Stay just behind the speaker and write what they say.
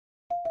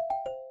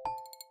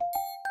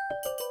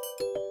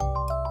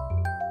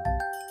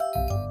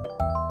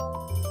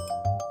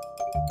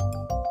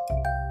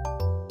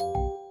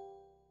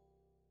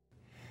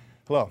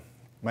Hello,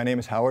 my name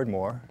is Howard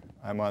Moore.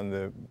 I'm on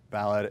the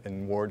ballot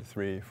in Ward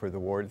 3 for the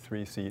Ward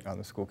 3 seat on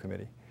the school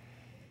committee.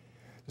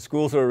 The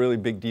schools are a really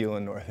big deal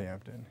in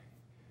Northampton.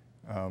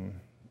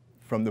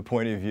 From the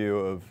point of view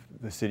of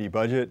the city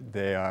budget,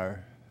 they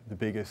are the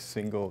biggest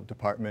single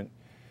department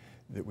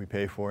that we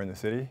pay for in the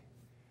city.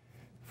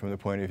 From the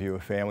point of view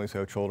of families who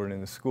have children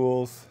in the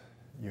schools,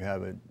 you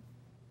have an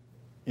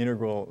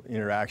integral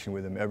interaction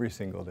with them every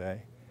single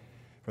day.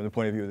 From the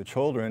point of view of the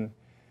children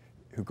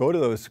who go to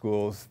those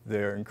schools,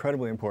 they're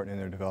incredibly important in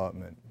their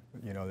development.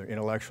 You know, their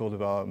intellectual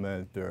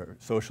development, their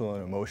social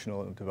and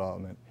emotional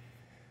development.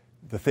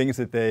 The things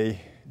that they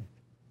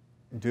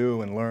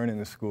do and learn in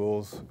the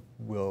schools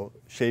will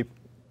shape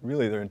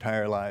really their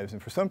entire lives.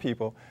 And for some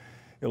people,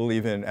 it'll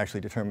even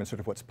actually determine sort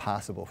of what's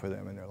possible for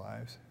them in their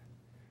lives.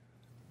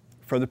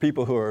 For the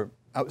people who are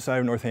outside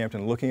of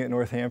Northampton, looking at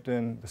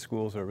Northampton, the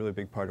schools are a really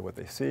big part of what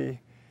they see.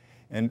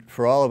 And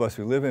for all of us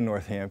who live in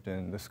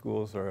Northampton, the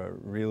schools are a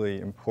really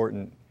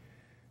important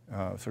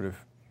sort of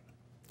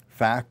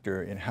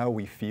factor in how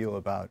we feel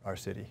about our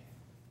city.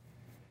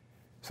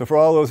 So for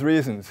all those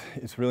reasons,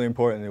 it's really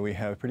important that we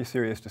have pretty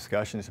serious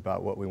discussions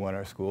about what we want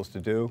our schools to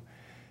do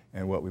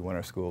and what we want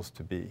our schools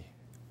to be.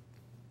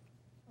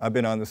 I've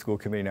been on the school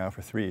committee now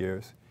for 3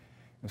 years.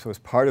 And so as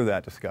part of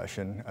that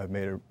discussion, I've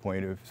made a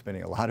point of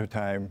spending a lot of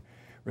time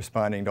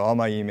responding to all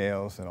my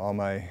emails and all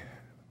my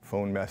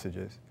phone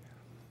messages.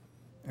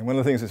 And one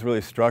of the things that's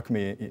really struck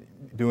me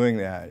doing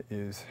that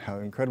is how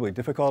incredibly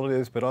difficult it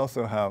is, but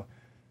also how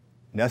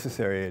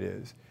necessary it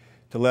is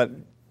to let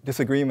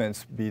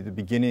disagreements be the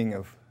beginning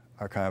of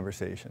our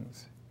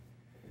conversations.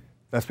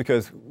 That's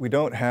because we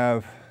don't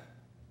have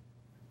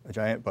a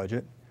giant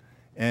budget,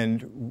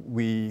 and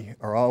we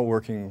are all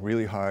working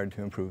really hard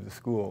to improve the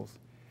schools.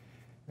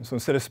 And so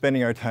instead of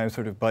spending our time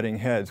sort of butting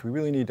heads, we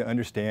really need to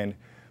understand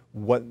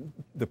what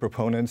the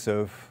proponents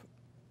of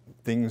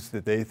things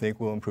that they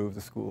think will improve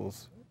the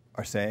schools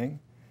are saying,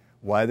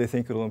 why they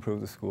think it'll improve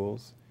the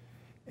schools,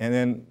 and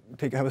then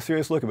have a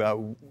serious look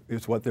about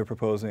is what they're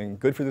proposing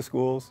good for the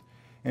schools,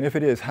 and if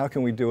it is, how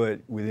can we do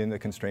it within the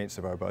constraints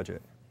of our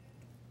budget?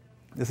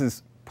 This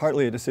is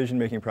partly a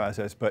decision-making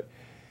process, but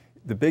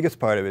the biggest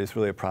part of it is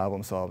really a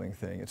problem-solving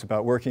thing. It's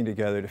about working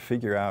together to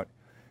figure out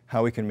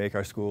how we can make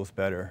our schools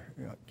better,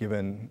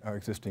 given our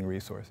existing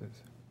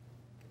resources.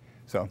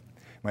 So,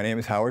 my name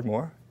is Howard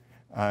Moore.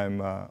 I'm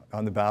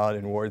on the ballot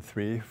in Ward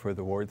 3 for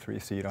the Ward 3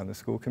 seat on the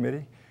school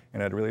committee,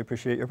 and I'd really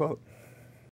appreciate your vote.